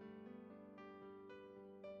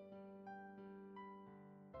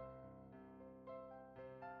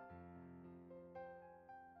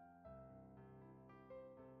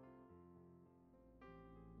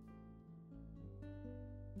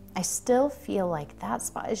 I still feel like that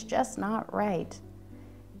spot is just not right.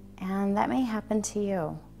 And that may happen to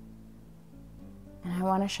you. And I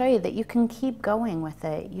want to show you that you can keep going with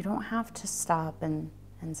it. You don't have to stop and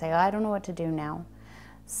say, oh, I don't know what to do now.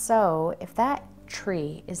 So if that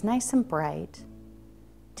tree is nice and bright,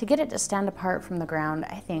 to get it to stand apart from the ground,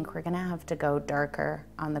 I think we're going to have to go darker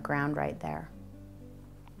on the ground right there.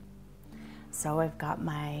 So I've got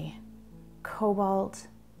my cobalt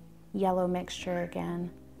yellow mixture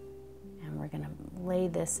again, and we're going to lay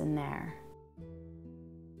this in there.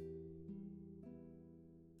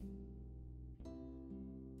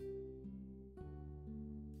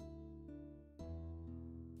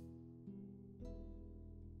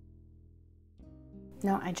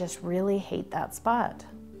 No, I just really hate that spot.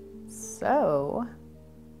 So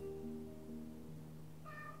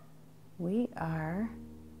we're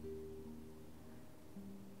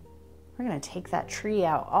gonna take that tree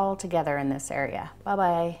out altogether in this area.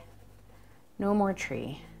 Bye-bye. No more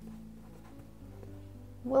tree.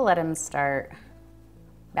 We'll let him start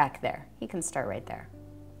back there. He can start right there.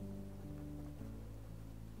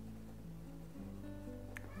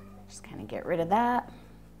 Just kind of get rid of that.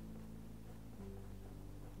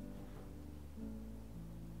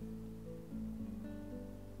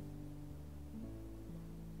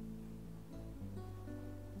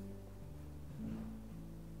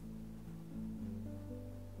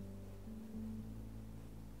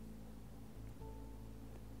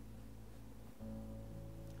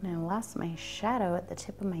 And I lost my shadow at the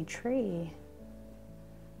tip of my tree.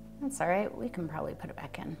 That's all right, we can probably put it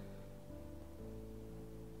back in.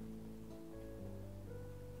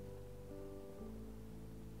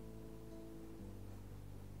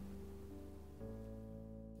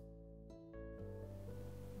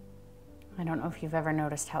 I don't know if you've ever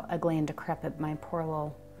noticed how ugly and decrepit my poor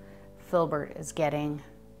little filbert is getting,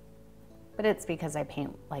 but it's because I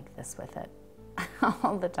paint like this with it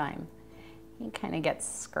all the time. He kind of gets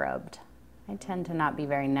scrubbed. I tend to not be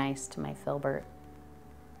very nice to my filbert.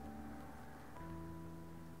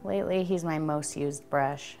 Lately, he's my most used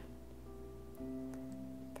brush.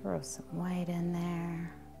 Throw some white in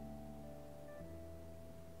there.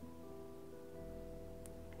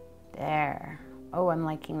 There. Oh, I'm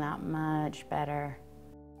liking that much better.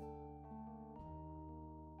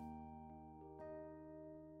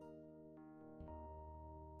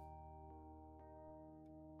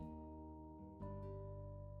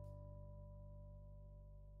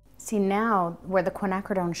 See, now where the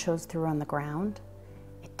quinacridone shows through on the ground,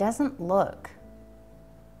 it doesn't look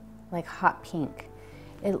like hot pink.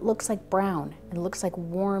 It looks like brown. It looks like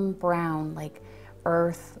warm brown, like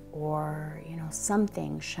earth or, you know,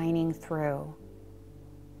 something shining through.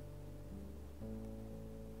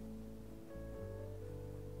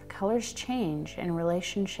 The colors change in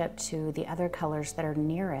relationship to the other colors that are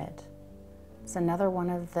near it. It's another one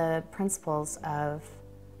of the principles of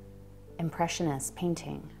Impressionist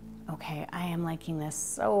painting. Okay, I am liking this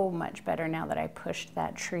so much better now that I pushed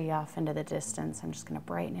that tree off into the distance. I'm just going to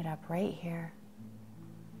brighten it up right here.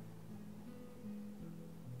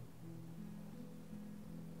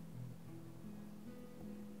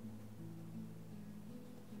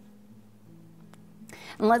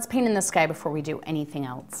 And let's paint in the sky before we do anything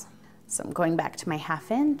else. So I'm going back to my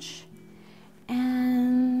 1/2 inch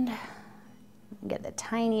and get the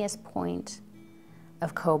tiniest point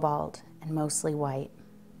of cobalt and mostly white.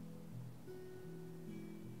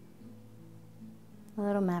 A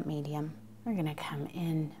little matte medium. We're gonna come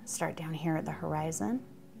in, start down here at the horizon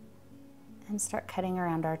and start cutting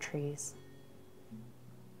around our trees.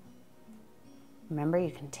 Remember, you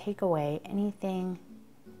can take away anything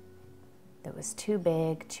that was too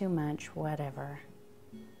big, too much, whatever.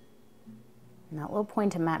 And that little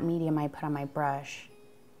point of matte medium I put on my brush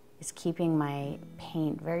is keeping my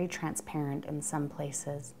paint very transparent in some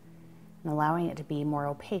places and allowing it to be more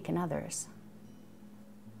opaque in others.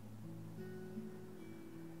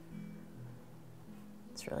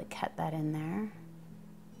 Let's really cut that in there.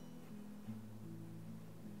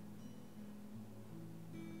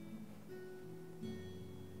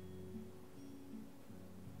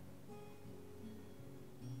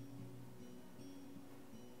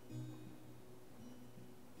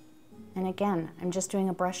 And again, I'm just doing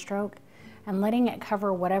a brush stroke and letting it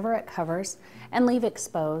cover whatever it covers and leave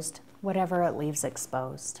exposed whatever it leaves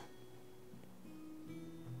exposed.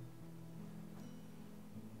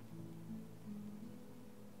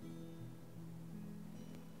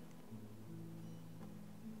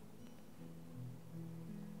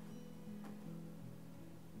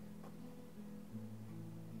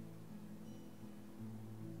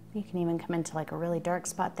 You can even come into like a really dark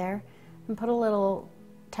spot there and put a little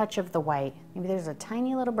touch of the white. Maybe there's a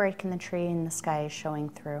tiny little break in the tree and the sky is showing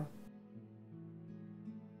through.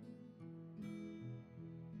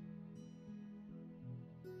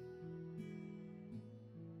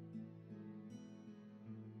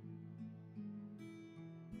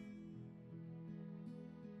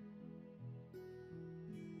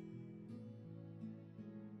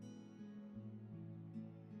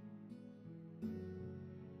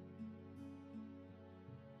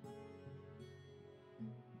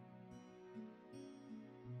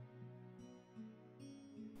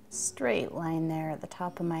 Straight line there at the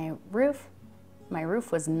top of my roof. My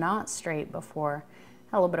roof was not straight before,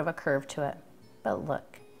 had a little bit of a curve to it, but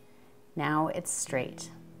look, now it's straight.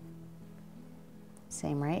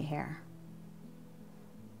 Same right here.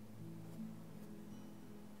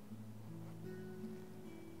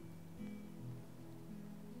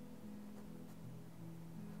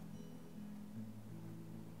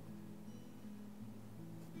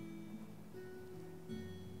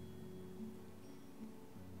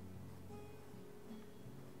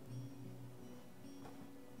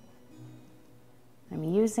 I'm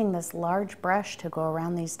using this large brush to go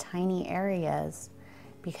around these tiny areas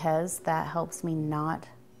because that helps me not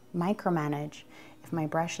micromanage. If my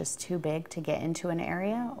brush is too big to get into an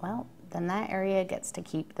area, well, then that area gets to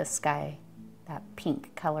keep the sky, that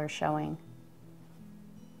pink color showing.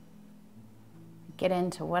 Get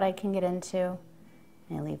into what I can get into,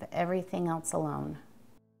 and I leave everything else alone.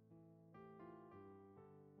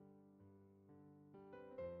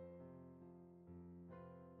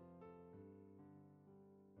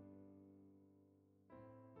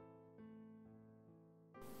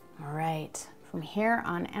 All right, from here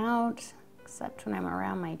on out, except when I'm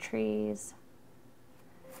around my trees,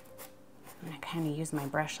 I'm gonna kind of use my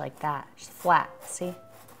brush like that, just flat, see?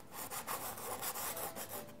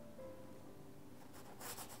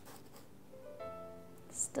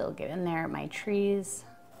 Still get in there at my trees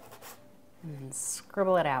and then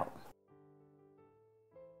scribble it out.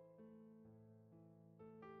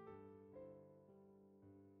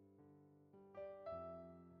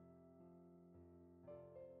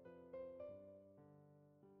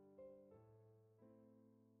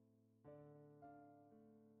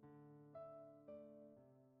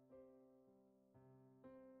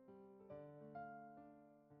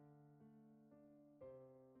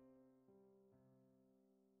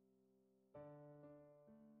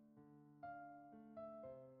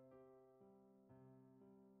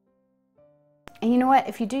 And you know what,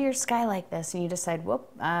 if you do your sky like this and you decide,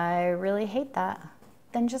 whoop, I really hate that,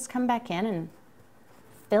 then just come back in and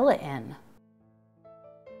fill it in.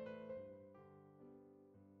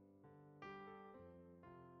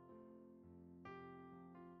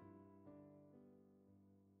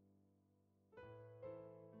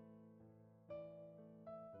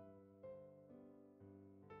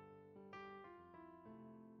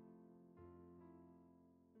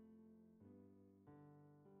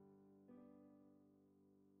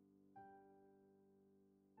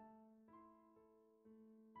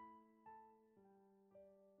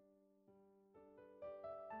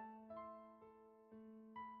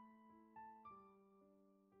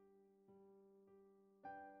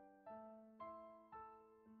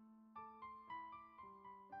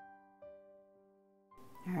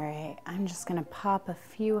 All right, I'm just gonna pop a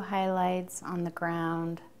few highlights on the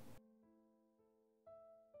ground.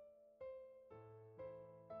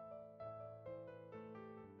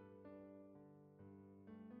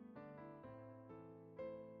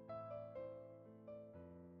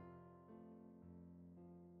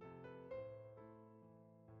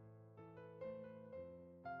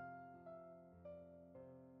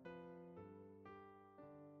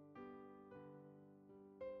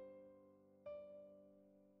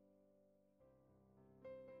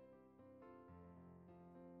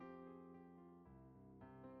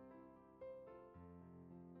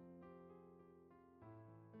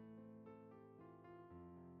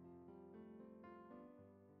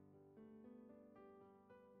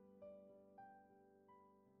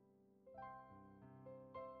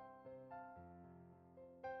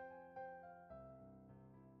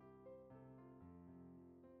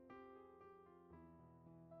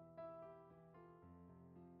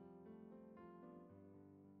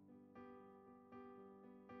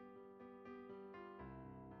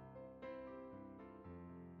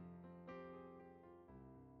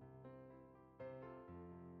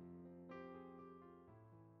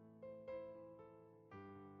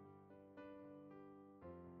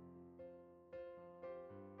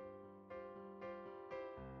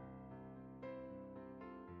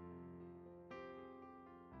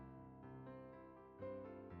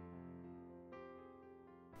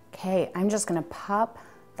 Okay, I'm just gonna pop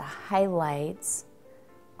the highlights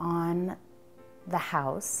on the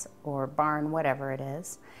house or barn, whatever it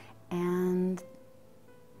is. And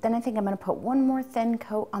then I think I'm gonna put one more thin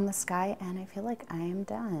coat on the sky and I feel like I am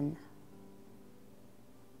done.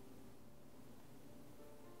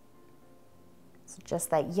 So just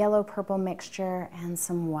that yellow purple mixture and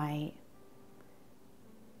some white.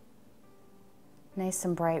 Nice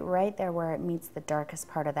and bright right there where it meets the darkest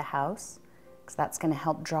part of the house, because that's going to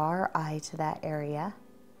help draw our eye to that area.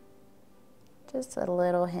 Just a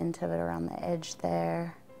little hint of it around the edge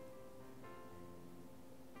there.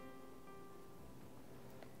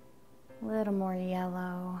 A little more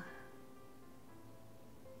yellow.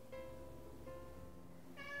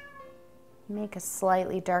 Make a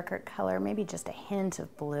slightly darker color, maybe just a hint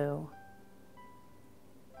of blue.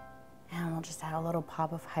 And we'll just add a little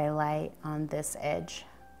pop of highlight on this edge.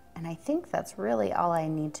 And I think that's really all I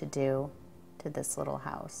need to do to this little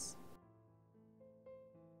house.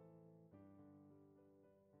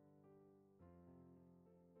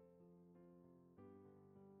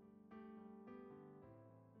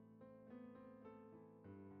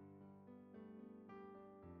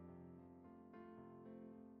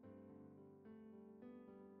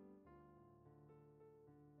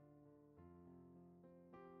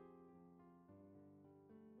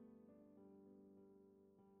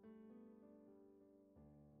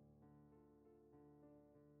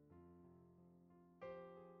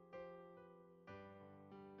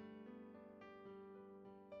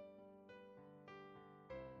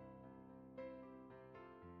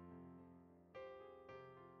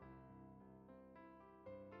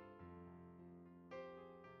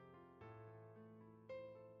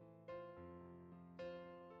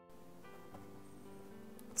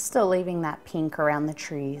 Still leaving that pink around the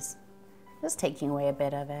trees, just taking away a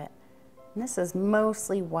bit of it. And this is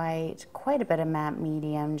mostly white, quite a bit of matte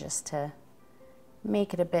medium just to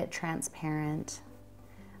make it a bit transparent.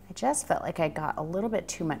 I just felt like I got a little bit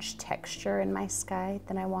too much texture in my sky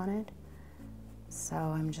than I wanted. So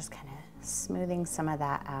I'm just kind of smoothing some of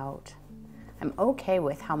that out. I'm okay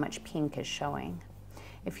with how much pink is showing.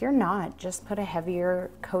 If you're not, just put a heavier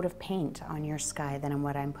coat of paint on your sky than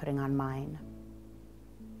what I'm putting on mine.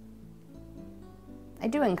 I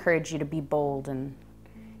do encourage you to be bold and,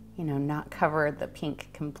 not cover the pink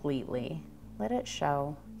completely. Let it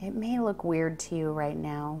show. It may look weird to you right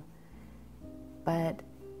now, but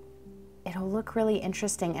it'll look really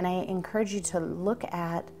interesting. And I encourage you to look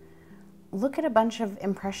at a bunch of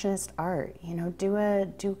Impressionist art. Do a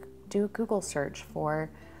Google search for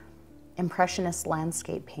Impressionist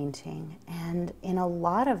landscape painting. And in a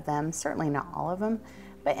lot of them, certainly not all of them,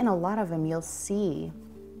 but in a lot of them you'll see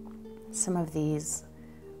some of these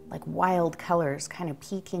like wild colors kind of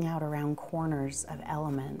peeking out around corners of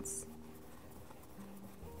elements.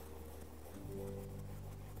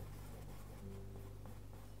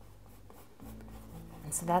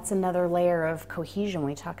 And so that's another layer of cohesion.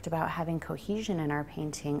 We talked about having cohesion in our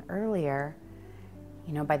painting earlier,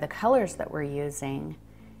 by the colors that we're using,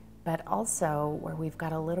 but also where we've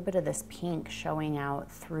got a little bit of this pink showing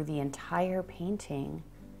out through the entire painting.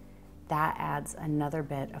 That adds another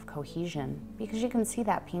bit of cohesion because you can see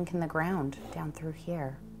that pink in the ground down through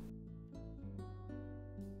here.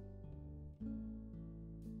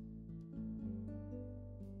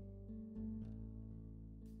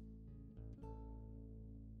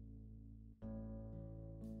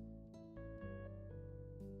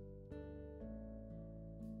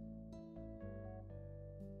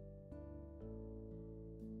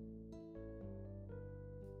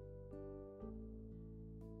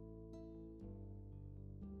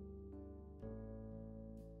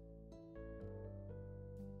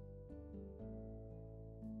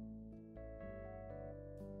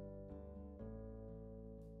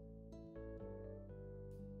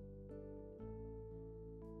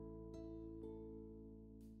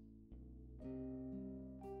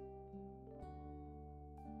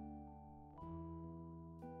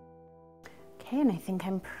 Okay, and I think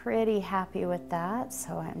I'm pretty happy with that,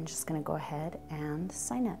 so I'm just going to go ahead and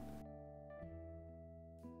sign it.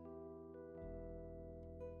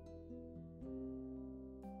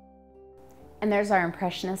 And there's our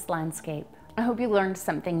Impressionist landscape. I hope you learned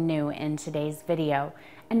something new in today's video,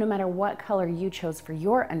 and no matter what color you chose for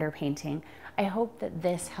your underpainting, I hope that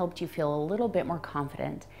this helped you feel a little bit more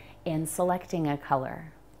confident in selecting a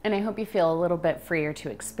color. And I hope you feel a little bit freer to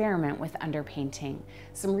experiment with underpainting.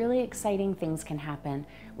 Some really exciting things can happen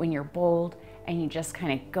when you're bold and you just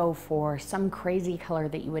kind of go for some crazy color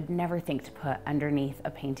that you would never think to put underneath a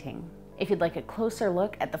painting. If you'd like a closer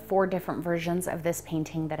look at the 4 different versions of this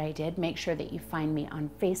painting that I did, make sure that you find me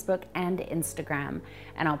on Facebook and Instagram,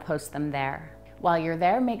 and I'll post them there. While you're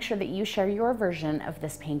there, make sure that you share your version of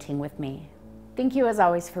this painting with me. Thank you as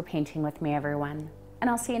always for painting with me, everyone, and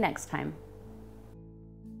I'll see you next time.